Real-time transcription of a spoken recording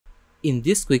In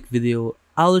this quick video,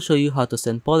 I will show you how to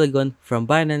send Polygon from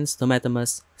Binance to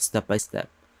Metamask step by step.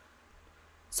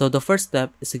 So the first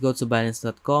step is to go to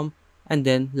Binance.com and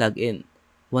then log in.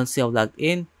 Once you have logged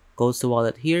in, go to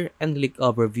wallet here and click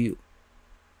overview.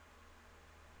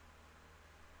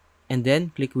 And then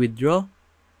click withdraw.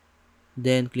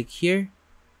 Then click here.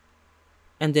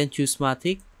 And then choose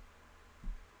Matic.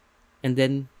 And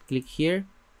then click here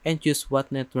and choose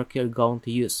what network you're going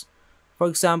to use. For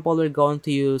example, we're going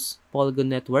to use Polygon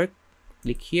network.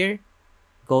 Click here,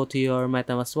 go to your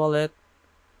Metamask wallet,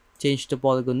 change to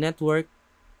Polygon network,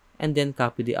 and then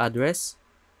copy the address.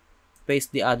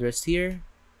 Paste the address here,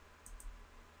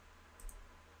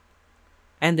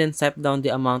 and then type down the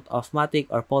amount of Matic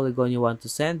or Polygon you want to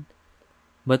send.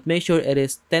 But make sure it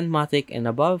is 10 Matic and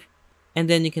above. And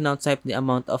then you can now type the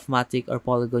amount of Matic or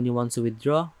Polygon you want to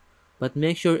withdraw. But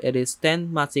make sure it is 10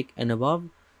 Matic and above.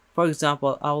 For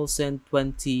example, I will send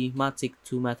 20 Matic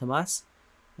to Metamask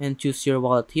and choose your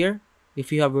wallet here.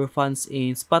 If you have your funds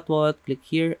in Spot Wallet, click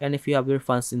here, and if you have your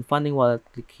funds in Funding Wallet,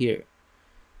 click here.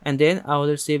 And then I will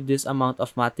receive this amount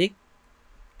of Matic.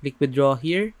 Click withdraw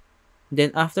here.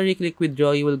 Then after you click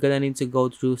withdraw, you will gonna need to go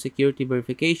through security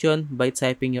verification by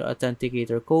typing your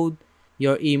authenticator code,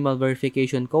 your email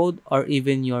verification code, or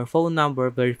even your phone number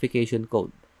verification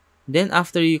code. Then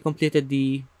after you completed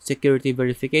the security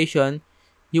verification,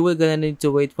 you will gonna need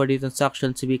to wait for the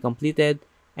transaction to be completed,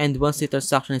 and once the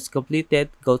transaction is completed,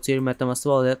 go to your Metamask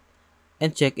wallet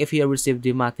and check if you have received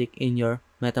the Matic in your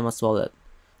Metamask wallet.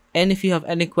 And if you have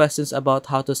any questions about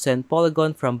how to send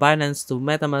Polygon from Binance to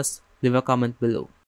Metamask, leave a comment below.